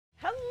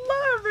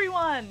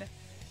everyone,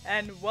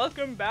 and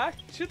welcome back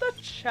to the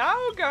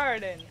Chao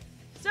Garden.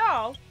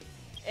 So,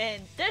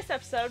 in this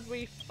episode,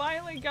 we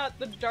finally got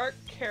the dark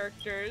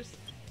characters.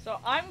 So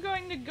I'm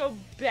going to go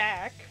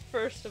back,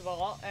 first of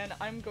all, and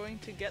I'm going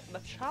to get the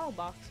Chao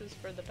boxes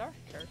for the dark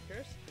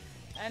characters.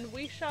 And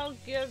we shall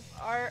give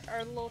our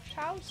little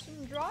Chaos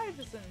some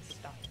drives and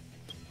stuff.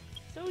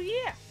 So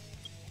yeah.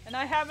 And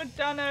I haven't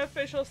done an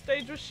official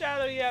stage with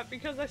Shadow yet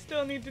because I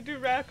still need to do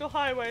Radical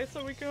Highway,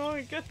 so we can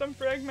only get them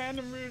for Eggman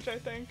and Rouge, I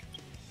think.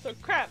 So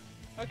crap.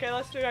 Okay,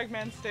 let's do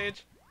Eggman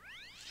stage.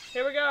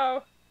 Here we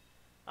go.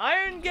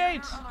 Iron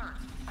Gate.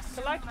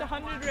 Collect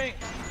 100 rings.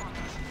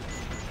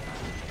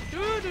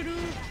 Doo-doo-doo.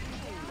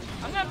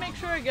 I'm gonna make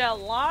sure I get a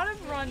lot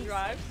of run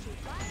drives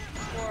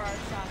for our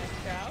Sonic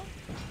Chao.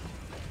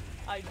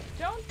 I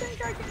don't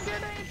think I can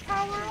get any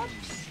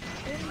power-ups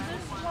in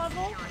this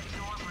level,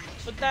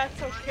 but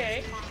that's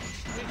okay.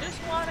 We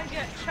just want to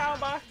get Chao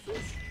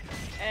boxes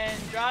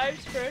and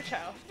drives for a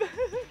Chao.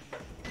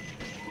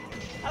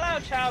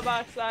 Hello, Chao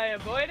box I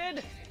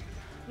avoided.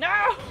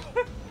 No!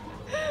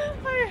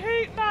 I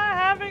hate not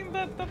having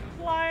the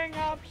flying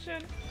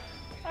option.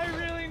 I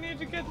really need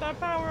to get that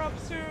power up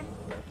soon.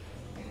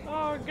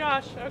 Oh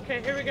gosh,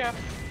 okay, here we go.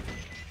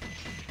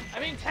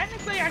 I mean,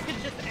 technically I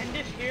could just end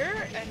it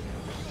here and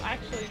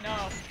actually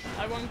no,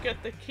 I won't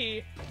get the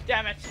key.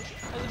 Damn it.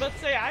 I was about to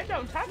say I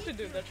don't have to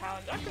do the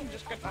challenge. I can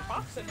just get the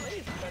box and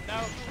leave, but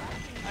no.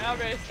 I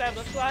already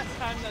established last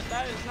time that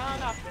that is not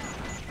an option.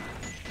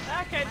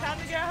 Okay, time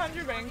to get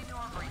 100 rings.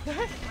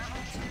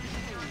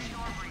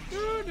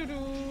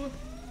 Doo-doo-doo.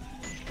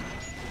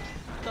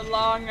 The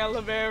long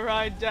elevator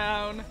ride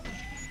down.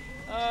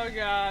 Oh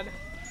god.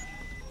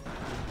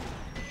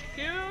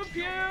 Pew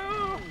pew!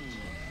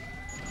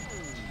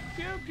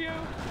 Pew pew!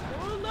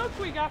 Oh look,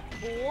 we got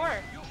 4!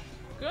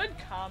 Good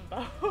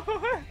combo!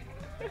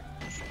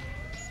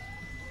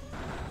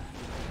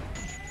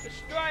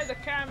 Destroy the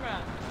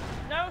camera!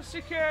 No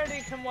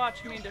security can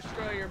watch me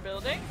destroy your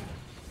building.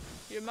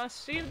 You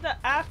must see the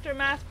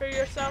aftermath for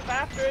yourself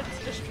after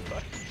it's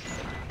destroyed.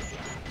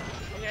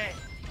 Okay.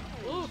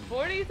 Ooh,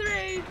 43!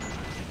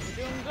 We're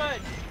doing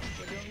good.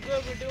 We're doing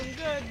good, we're doing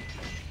good.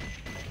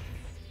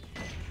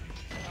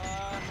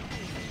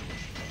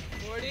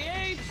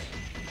 48!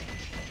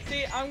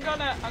 See, I'm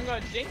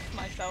gonna jinx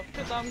myself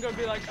because I'm gonna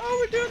be like,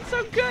 oh, we're doing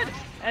so good,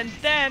 and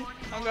then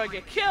I'm gonna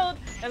get killed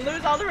and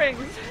lose all the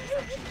rings.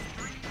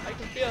 I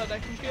can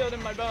feel it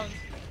in my bones.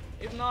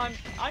 Even though I'm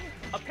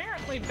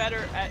apparently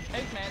better at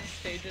Eggman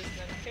stages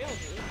than Tails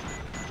is.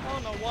 I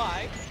don't know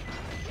why,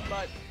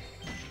 but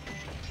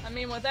I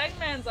mean, with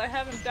Eggmans, I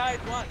haven't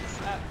died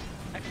once.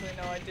 Actually,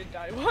 no, I did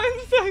die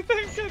once. I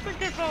think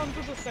I fell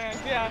into the sand.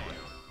 Yeah,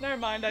 never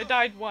mind. I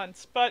died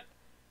once, but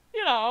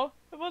you know,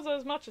 it wasn't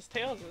as much as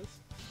Tails' is.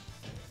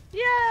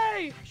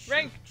 Yay!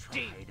 Rank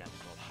D.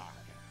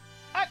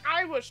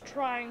 I was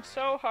trying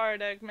so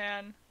hard,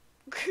 Eggman.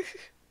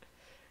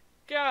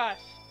 Gosh.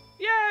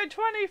 Yay,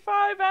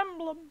 25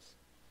 emblems.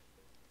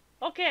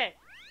 Okay.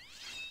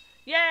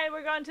 Yay,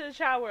 we're going to the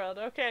Chao world.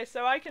 Okay,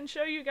 so I can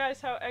show you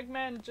guys how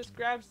Eggman just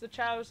grabs the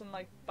Chaos and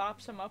like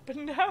bops them up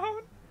and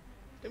down.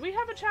 Did we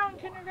have a Chao in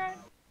kindergarten?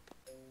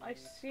 I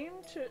seem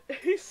to...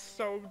 He's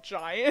so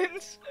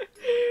giant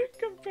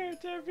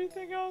compared to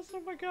everything else.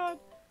 Oh my god.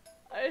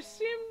 I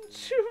seem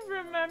to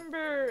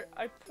remember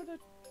I put a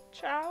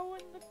Chao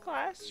in the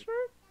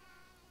classroom?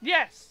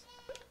 Yes!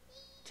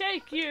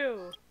 Take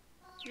you!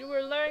 You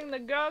were learning the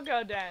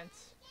go-go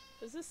dance.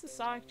 Is this the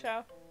Sonic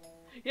Chao?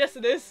 Yes,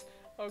 it is!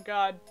 Oh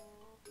god.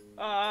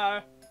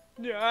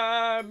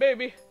 Yeah,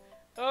 baby.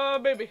 Oh,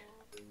 baby.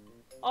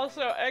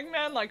 Also,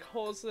 Eggman, like,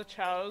 holds the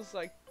Chaos,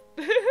 like,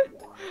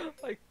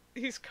 like,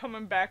 he's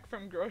coming back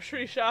from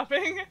grocery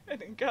shopping,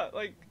 and he got,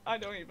 like, I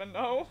don't even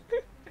know.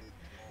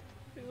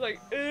 He's like,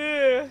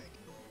 ugh.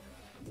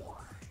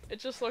 It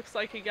just looks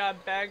like he got a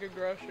bag of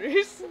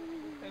groceries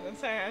in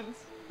his hands.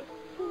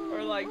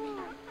 Or, like,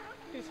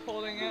 he's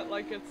holding it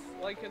like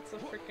it's a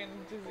freaking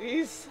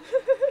disease.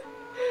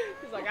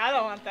 He's like, I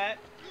don't want that.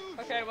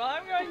 Okay, well,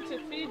 I'm going to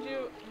feed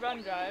you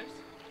run drives,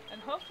 and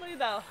hopefully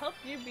that'll help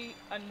you be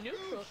a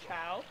neutral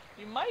Chao.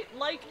 You might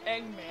like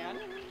Eggman,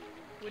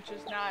 which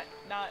is not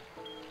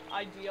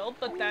ideal,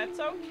 but that's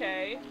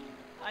okay.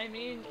 I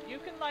mean, you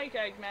can like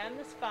Eggman,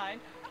 that's fine.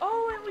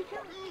 Oh, and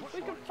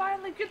we can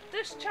finally get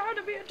this Chao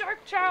to be a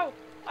dark Chao.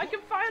 I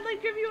can finally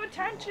give you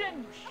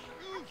attention.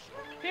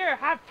 Here,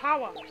 have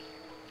power.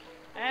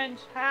 And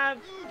have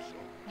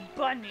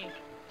Bunny.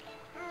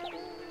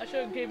 I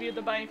should give you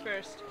the bunny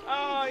first.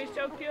 Oh, he's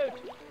so cute.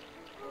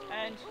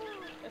 And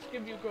let's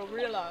give you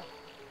Gorilla.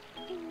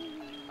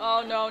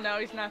 Oh no,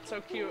 he's not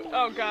so cute.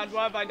 Oh god,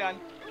 what have I done?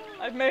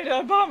 I've made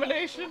an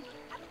abomination.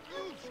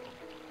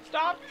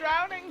 Stop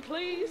drowning,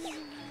 please.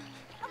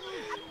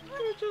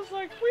 We're just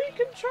like, we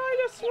can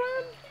try to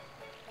swim.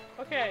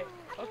 Okay.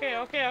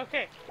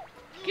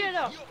 Get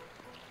up.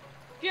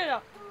 Get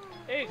up.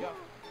 There you go.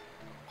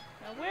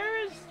 Now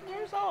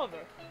where's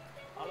Oliver?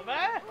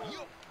 Oliver?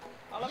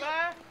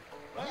 Oliver?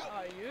 Where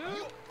are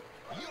you?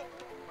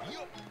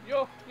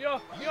 Yo.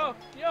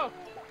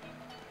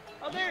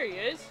 Oh, there he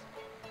is.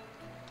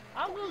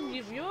 I'm gonna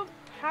give you a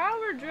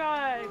power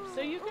drive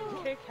so you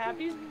can kick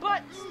Happy's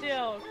butt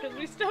still, because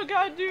we still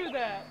gotta do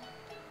that.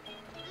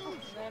 And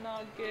then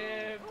I'll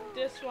give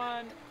this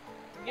one,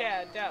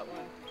 yeah, that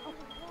one.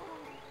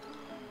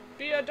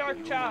 Be a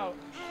dark Chao.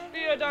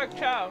 Be a dark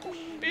Chao.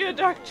 Be a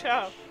dark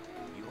Chao.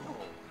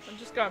 I'm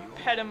just gonna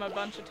pet him a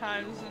bunch of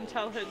times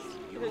until his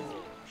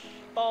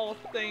ball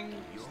thing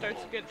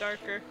starts to get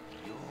darker.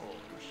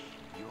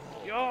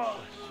 Yosh,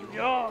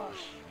 yosh,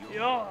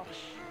 yosh.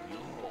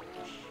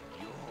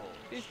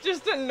 He's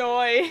just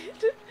annoyed.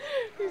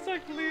 He's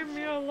like, leave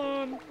me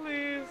alone,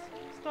 please.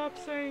 Stop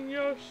saying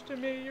yosh to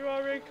me. You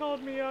already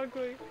called me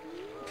ugly.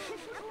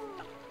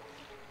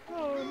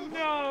 Oh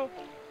no.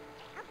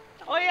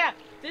 Oh yeah,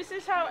 this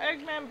is how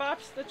Eggman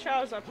bops the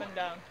chows up and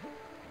down.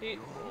 He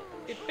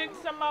picks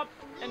them up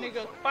and he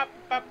goes bop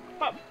bop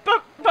bop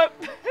bop bop.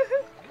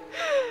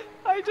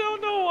 I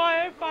don't know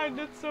why I find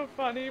it so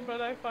funny,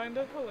 but I find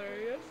it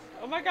hilarious.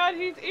 Oh my god,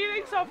 he's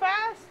eating so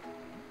fast!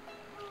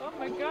 Oh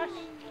my gosh.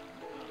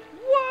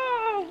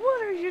 Whoa,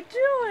 what are you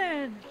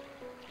doing?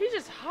 He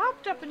just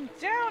hopped up and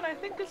down. I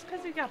think it's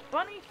because he got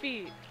bunny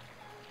feet.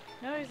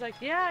 No, he's like,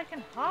 yeah, I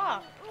can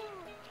hop.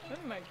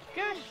 Oh my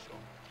gosh.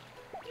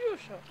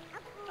 Yusha.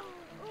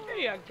 Here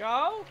you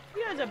go.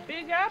 He has a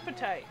big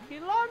appetite. He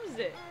loves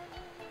it.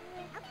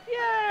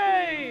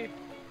 Yay!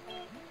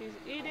 He's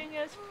eating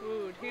his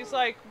food. He's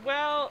like,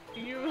 well,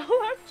 you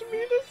left me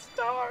to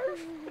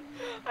starve.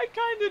 I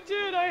kinda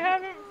did. I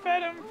haven't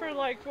fed him for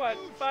like, what,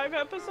 5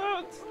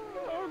 episodes?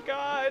 Oh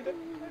god.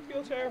 I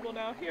feel terrible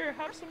now. Here,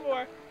 have some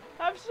more.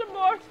 Have some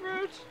more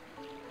fruit.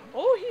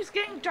 Oh, he's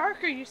getting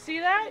darker. You see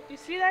that? You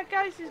see that,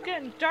 guys? He's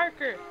getting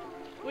darker.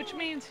 Which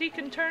means he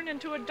can turn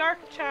into a dark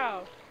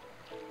Chao.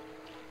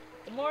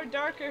 The more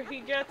darker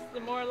he gets,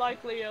 the more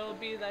likely it'll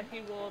be that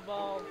he will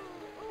evolve.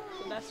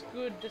 So that's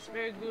good. That's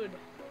very good.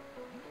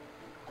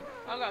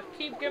 I'm gonna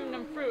keep giving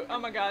him fruit. Oh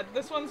my god,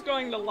 this one's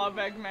going to love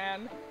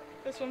Eggman.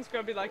 This one's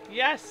gonna be like,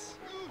 yes!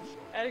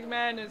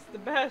 Eggman is the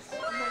best.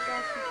 Oh my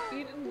gosh, he's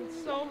eating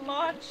so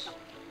much.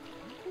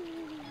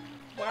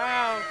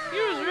 Wow, he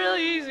was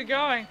really easy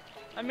going.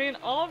 I mean,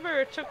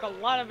 Oliver, it took a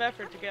lot of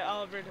effort to get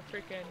Oliver to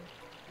freaking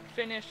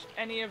finish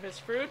any of his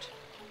fruit.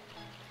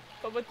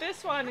 But with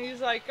this one,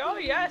 he's like, oh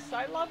yes,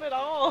 I love it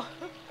all.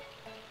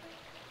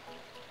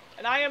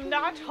 And I am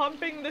not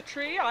humping the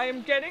tree, I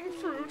am getting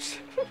fruit.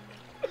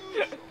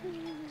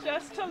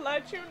 Just to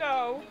let you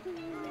know.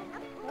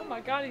 Oh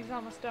my god, he's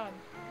almost done.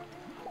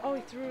 Oh,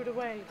 he threw it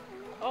away.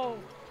 Oh.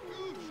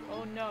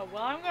 Oh no.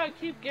 Well, I'm gonna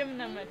keep giving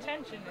him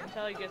attention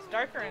until he gets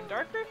darker and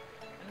darker.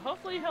 And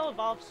hopefully he'll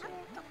evolve soon.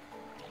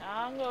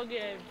 Now I'm gonna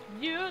give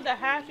you the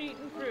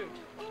half-eaten fruit.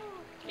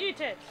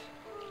 Eat it.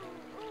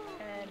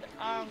 And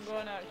I'm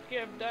gonna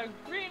give the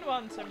green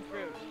one some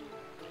fruit.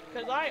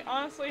 Because I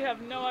honestly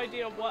have no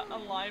idea what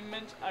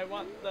alignment I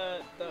want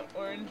the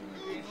orange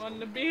and green one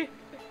to be.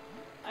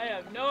 I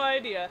have no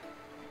idea.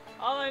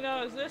 All I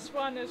know is this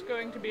one is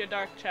going to be a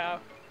dark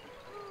Chao.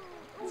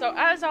 So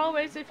as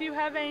always, if you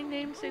have any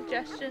name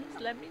suggestions,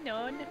 let me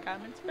know in the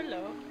comments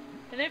below.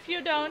 And if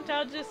you don't,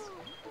 I'll just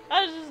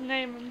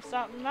name him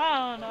something.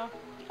 I don't know.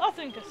 I'll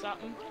think of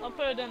something. I'll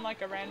put it in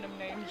like a random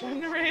name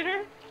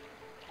generator.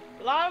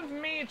 Love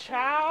me,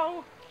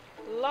 Chao.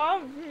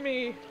 Love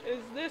me.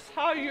 Is this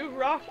how you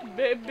rock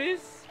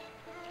babies?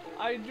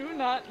 I do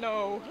not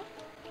know.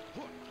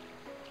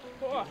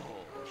 Oh.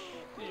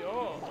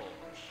 Yo.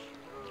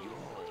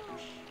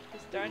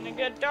 It's starting to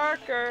get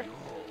darker.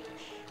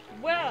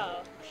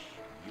 Well,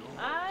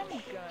 I'm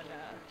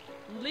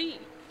gonna leave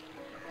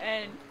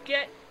and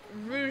get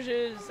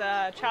Rouge's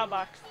Chao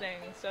box thing,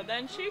 so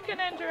then she can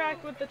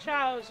interact with the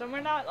Chaos, and we're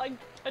not like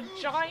a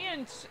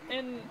giant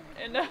in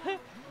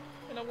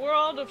a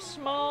world of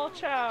small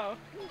Chao.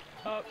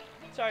 Oh,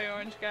 sorry,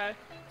 orange guy.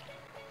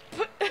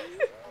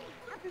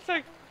 He's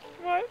like,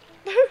 what?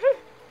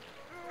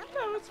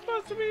 That was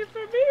supposed to be for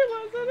me,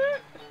 wasn't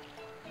it?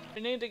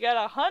 We need to get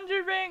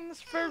 100 rings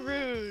for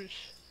Rouge.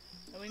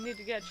 And we need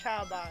to get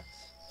Chao box.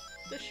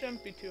 This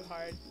shouldn't be too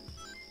hard.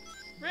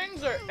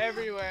 Rings are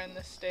everywhere in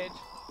this stage.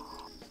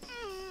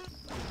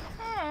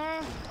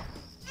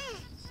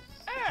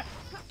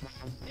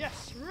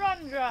 Yes,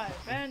 run drive.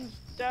 And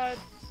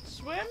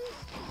swim?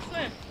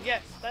 Swim.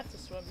 Yes, that's a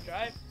swim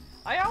drive.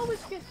 I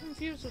always get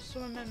confused with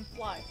swim and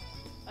fly.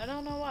 I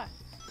don't know why.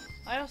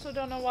 I also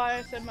don't know why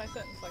I said my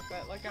sentence like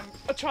that, like I'm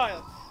a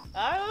child.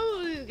 I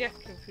always get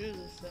confused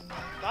with swim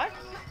and fly.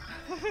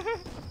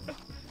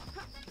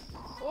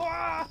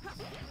 Whoa!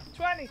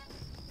 20!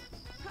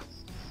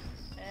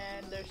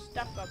 And there's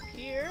stuff up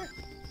here.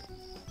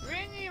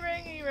 Ringy,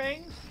 ringy,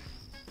 rings.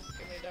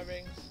 Give me the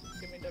rings.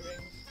 Give me the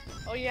rings.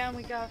 Oh yeah,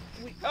 and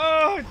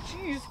oh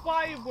jeez,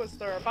 why was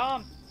there a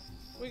bomb?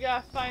 We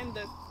gotta find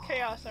the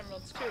Chaos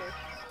Emeralds too.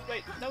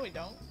 Wait, no we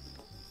don't.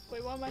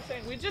 Wait, what am I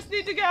saying? We just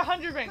need to get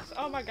 100 rings.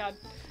 Oh my god.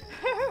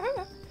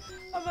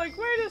 I'm like,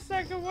 wait a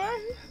second,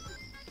 what?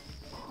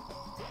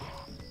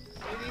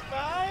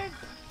 85?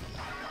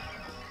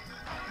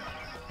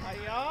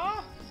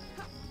 Hiya?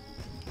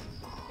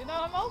 You know,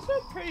 I'm also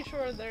pretty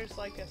sure there's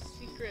like a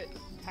secret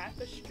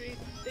tapestry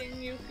thing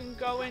you can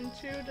go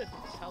into to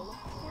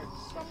teleport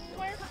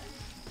somewhere.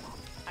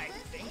 I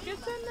think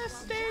it's in this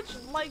stage,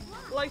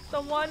 like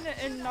the one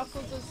in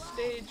Knuckles'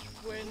 stage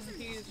when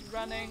he's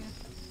running,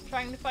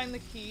 trying to find the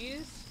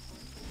keys,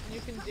 and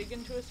you can dig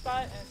into a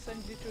spot and it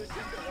sends you to a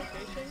secret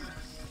location.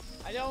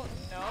 I don't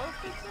know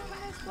if it's in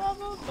this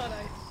level, but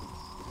I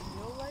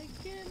feel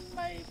like it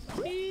might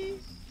be.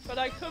 But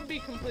I could be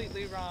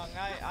completely wrong.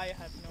 I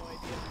have no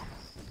idea.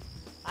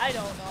 I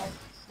don't know.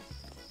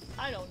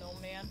 I don't know,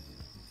 man.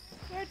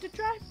 Where to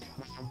drive?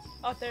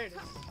 Oh, there it is.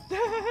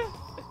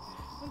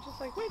 I'm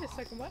just like, wait a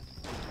second, what?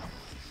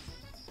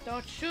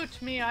 Don't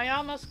shoot me, I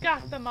almost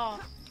got them all.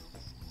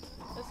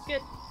 Let's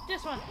get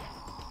this one.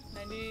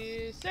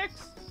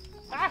 96.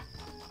 Ah!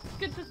 Let's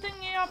get the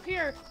thingy up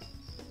here.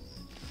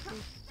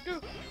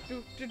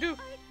 Do.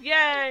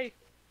 Yay!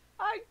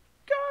 I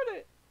got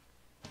it!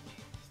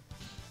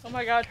 Oh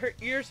my god, her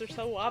ears are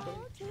so wobbly.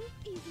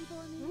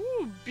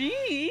 Ooh,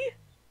 B?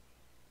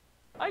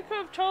 I could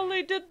have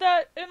totally did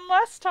that in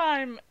less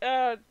time,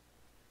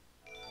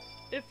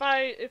 if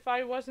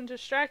I wasn't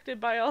distracted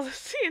by all the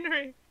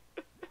scenery.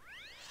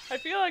 I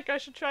feel like I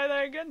should try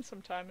that again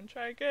sometime and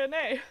try to get an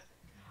A.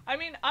 I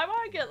mean, I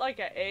want to get like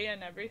an A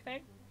in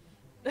everything,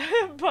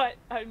 but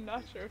I'm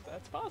not sure if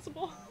that's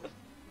possible.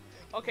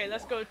 Okay,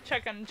 let's go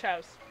check on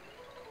Chao's.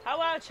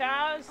 Hello,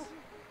 Chao's.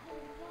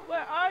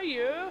 Where are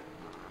you?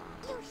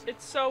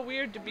 It's so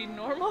weird to be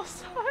normal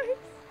size.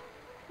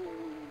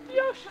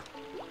 Yosh.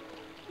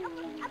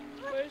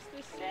 Where's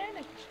the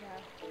Santa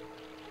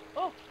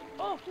Chao?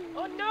 Oh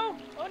no,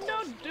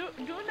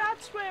 do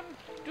not swim.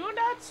 Do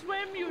not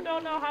swim, you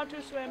don't know how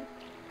to swim.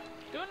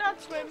 Do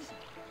not swim.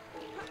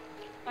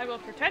 I will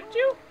protect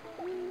you.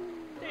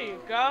 There you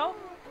go.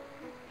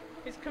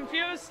 He's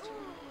confused.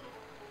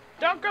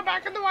 Don't go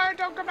back in the water,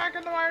 don't go back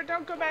in the water,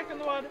 don't go back in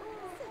the water.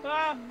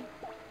 Ah,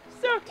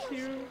 so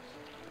cute.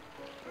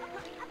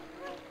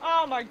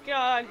 Oh my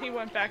god, he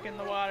went back in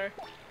the water.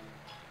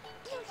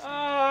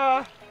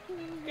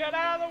 Get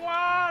out of the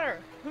water!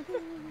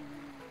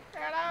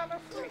 Get out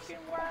of the freaking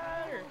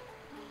water!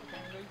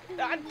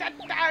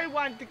 I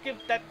want to give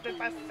that to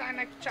the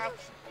Sonic Chop.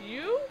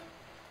 You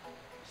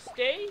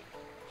stay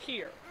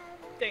here.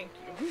 Thank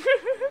you.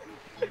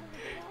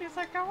 He's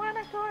like, I want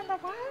to go in the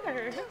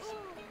water.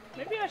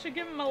 Maybe I should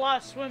give him a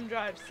lot of swim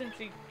drives since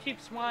he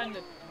keeps wanting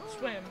to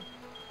swim.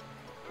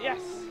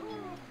 Yes.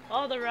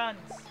 All the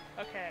runs.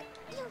 Okay.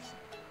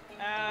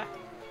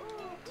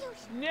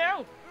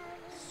 No!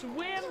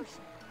 Swim!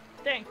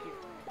 Thank you.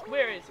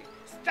 Where is he?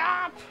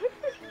 Stop!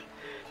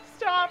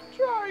 Stop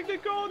trying to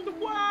go in the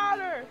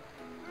water!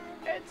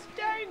 It's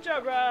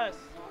dangerous!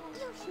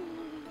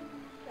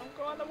 Don't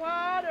go in the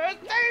water!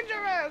 It's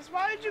dangerous!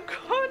 Why did you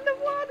go in the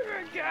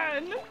water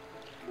again?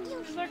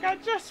 He's like, I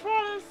just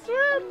want to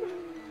swim!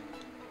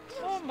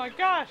 Oh my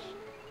gosh!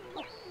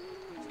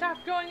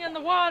 Stop going in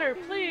the water,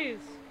 please!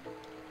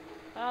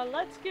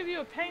 Let's give you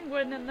a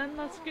penguin and then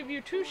let's give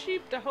you 2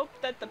 sheep to hope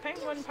that the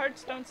penguin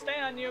parts don't stay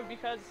on you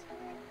because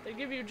they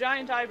give you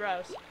giant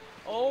eyebrows.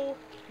 Oh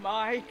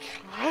my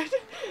god.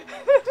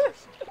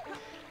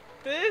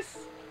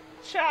 This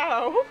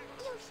Chao.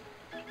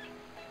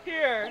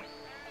 Here.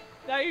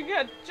 Now you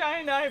got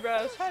giant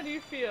eyebrows. How do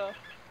you feel?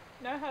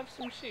 Now have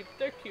some sheep.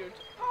 They're cute.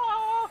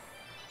 Oh!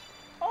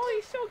 Oh,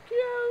 he's so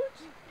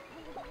cute!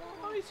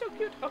 Oh, he's so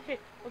cute.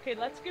 Okay,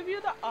 let's give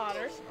you the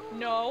otter.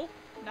 No.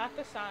 Not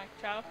the Sonic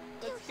Chao.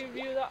 Let's give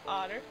you the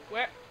otter.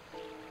 Where?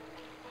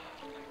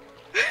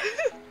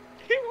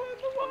 He went in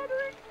the water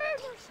again.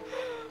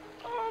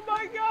 Oh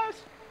my gosh.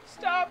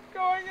 Stop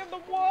going in the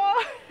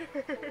water.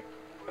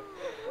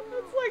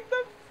 It's like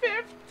the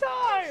 5th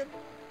time.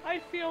 I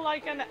feel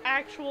like an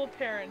actual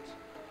parent.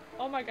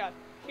 Oh my god.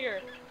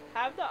 Here.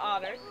 Have the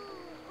otter.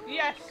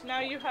 Yes, now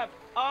you have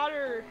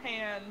otter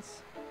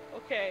hands.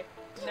 Okay.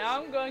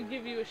 Now I'm going to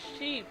give you a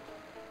sheep.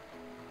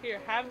 Here,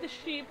 have the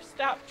sheep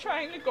stop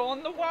trying to go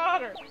in the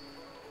water.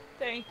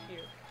 Thank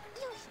you.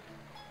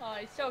 Oh,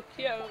 he's so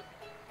cute.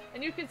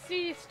 And you can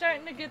see he's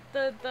starting to get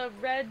the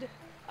red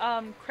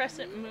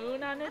crescent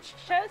moon on its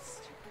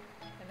chest.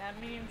 And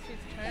that means he's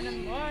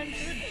turning more into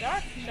a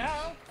dark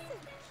Chao.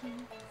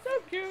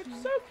 So cute,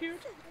 so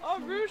cute.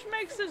 Oh, Rouge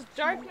makes his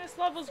darkness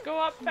levels go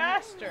up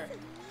faster.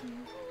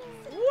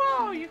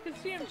 Whoa, you can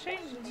see him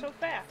changing so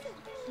fast.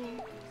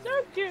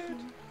 So cute.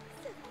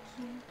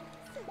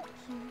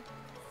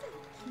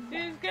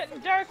 He's getting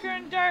darker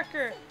and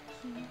darker.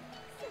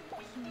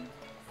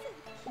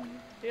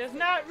 He has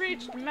not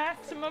reached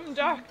maximum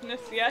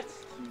darkness yet.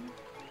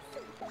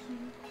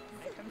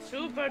 Make him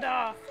super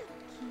dark.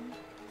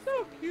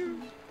 So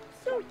cute.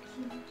 So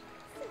cute.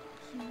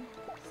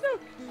 So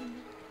cute.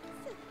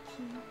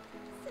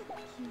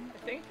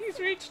 I think he's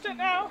reached it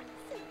now.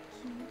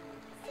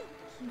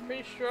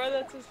 Pretty sure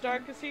that's as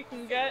dark as he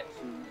can get.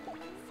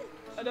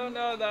 I don't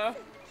know though.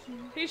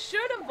 He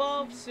should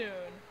evolve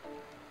soon.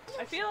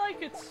 I feel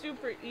like it's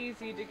super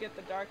easy to get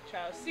the Dark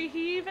Chao. See,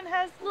 he even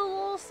has the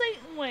little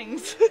Satan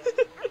wings. The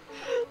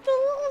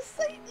little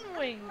Satan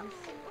wings.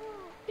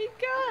 He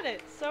got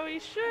it. So he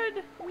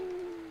should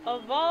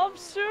evolve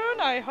soon,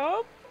 I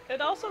hope. It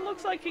also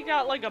looks like he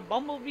got like a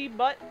bumblebee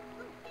butt.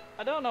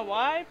 I don't know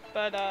why,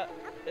 but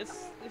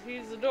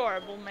he's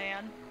adorable,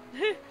 man.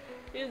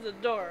 He's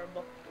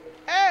adorable.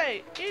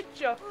 Hey, eat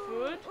your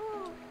food.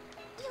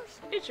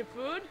 Eat your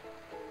food.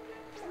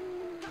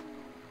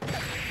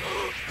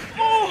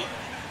 Oh!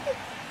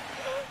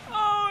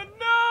 Oh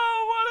no!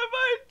 What have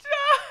I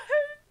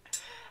done?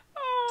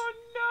 Oh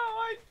no!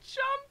 I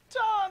jumped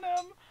on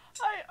him.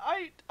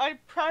 I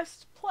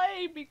pressed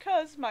play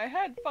because my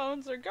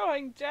headphones are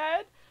going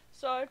dead.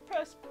 So I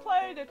pressed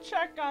play to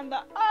check on the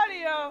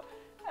audio,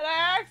 and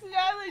I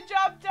accidentally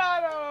jumped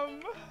on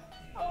him.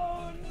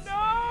 Oh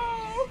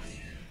no!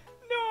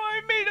 No,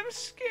 I made him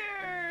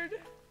scared.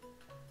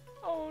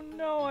 Oh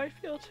no, I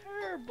feel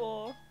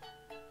terrible.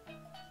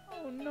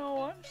 Oh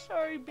no, I'm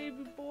sorry,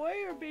 baby boy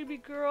or baby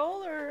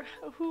girl or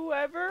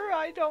whoever,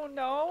 I don't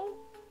know.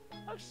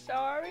 I'm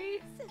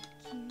sorry.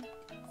 So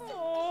cute.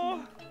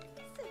 Oh,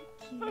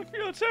 So cute. I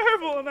feel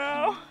terrible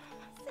now.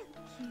 So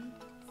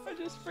cute. I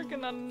just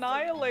freaking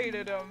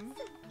annihilated him.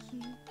 So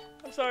cute.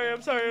 I'm sorry,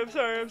 I'm sorry, I'm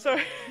sorry, I'm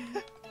sorry.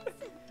 So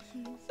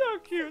cute. So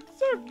cute,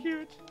 so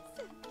cute.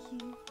 So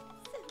cute.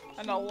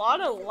 And a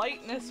lot of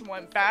lightness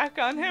went back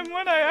on him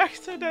when I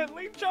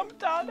accidentally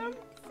jumped on him.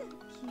 So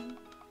cute.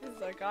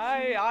 He's like,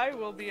 I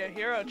will be a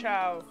hero,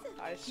 Chao.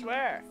 I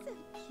swear. So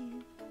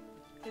cute.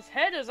 His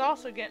head is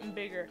also getting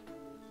bigger.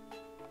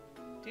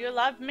 Do you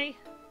love me?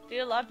 Do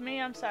you love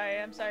me? I'm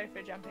sorry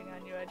for jumping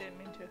on you. I didn't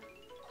mean to.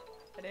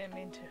 I didn't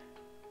mean to.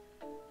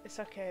 It's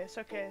okay, it's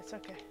okay, it's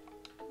okay.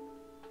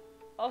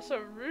 Also,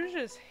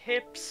 Rouge's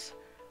hips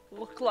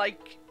look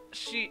like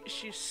she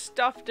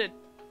stuffed a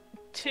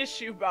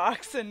tissue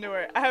box into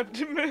her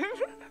abdomen.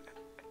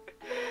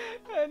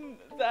 And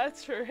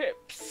that's her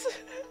hips.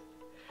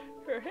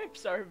 Her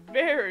hips are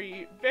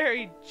very,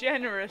 very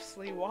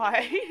generously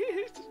wide.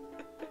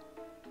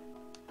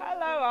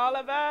 Hello,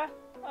 Oliver.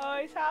 Oh,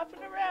 he's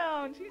hopping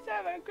around. He's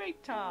having a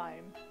great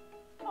time.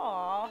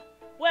 Aw.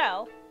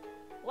 Well,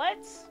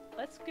 let's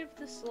give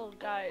this little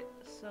guy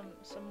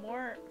some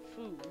more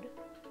food,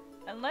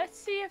 and let's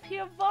see if he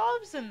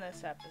evolves in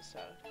this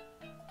episode.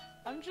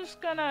 I'm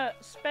just gonna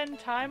spend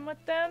time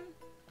with them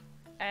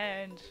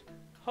and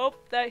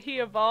hope that he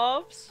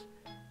evolves.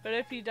 But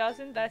if he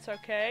doesn't, that's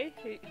okay.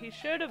 He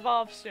should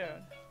evolve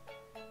soon.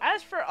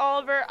 As for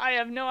Oliver, I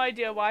have no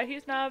idea why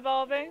he's not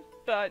evolving,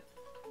 but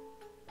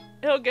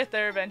he'll get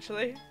there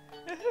eventually.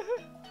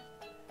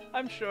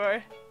 I'm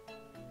sure.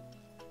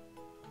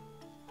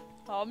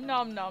 Nom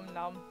nom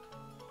nom.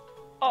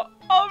 Oh,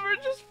 Oliver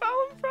just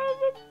fell in front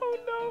of him. Oh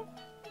no.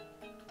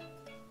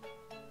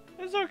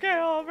 It's okay,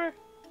 Oliver.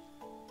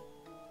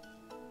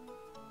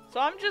 So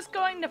I'm just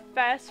going to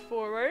fast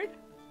forward.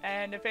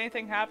 And if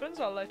anything happens,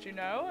 I'll let you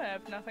know. And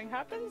if nothing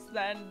happens,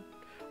 then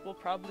we'll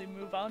probably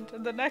move on to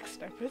the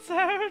next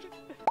episode.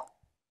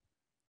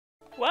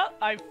 Well,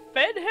 I've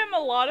fed him a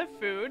lot of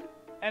food,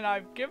 and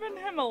I've given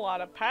him a lot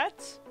of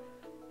pets,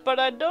 but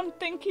I don't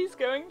think he's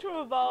going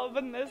to evolve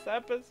in this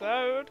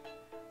episode.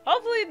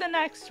 Hopefully the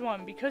next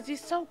one, because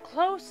he's so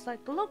close.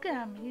 Like, look at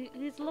him.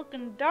 He's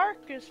looking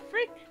dark as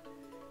frick.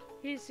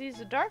 He's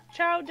a dark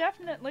Chao,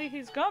 definitely.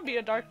 He's gonna be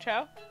a dark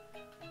Chao.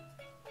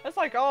 That's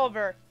like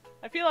Oliver.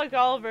 I feel like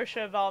Oliver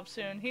should evolve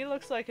soon. He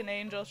looks like an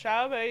angel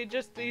Chao, but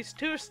he's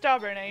too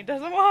stubborn and he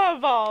doesn't want to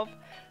evolve.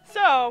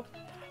 So,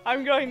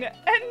 I'm going to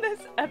end this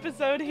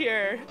episode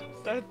here.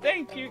 So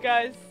thank you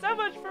guys so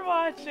much for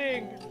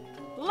watching.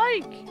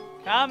 Like,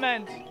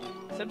 comment,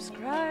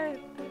 subscribe,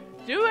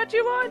 do what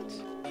you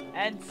want,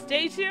 and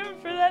stay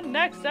tuned for the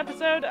next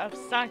episode of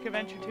Sonic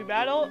Adventure 2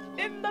 Battle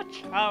in the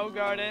Chao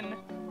Garden.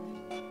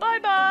 Bye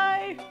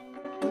bye!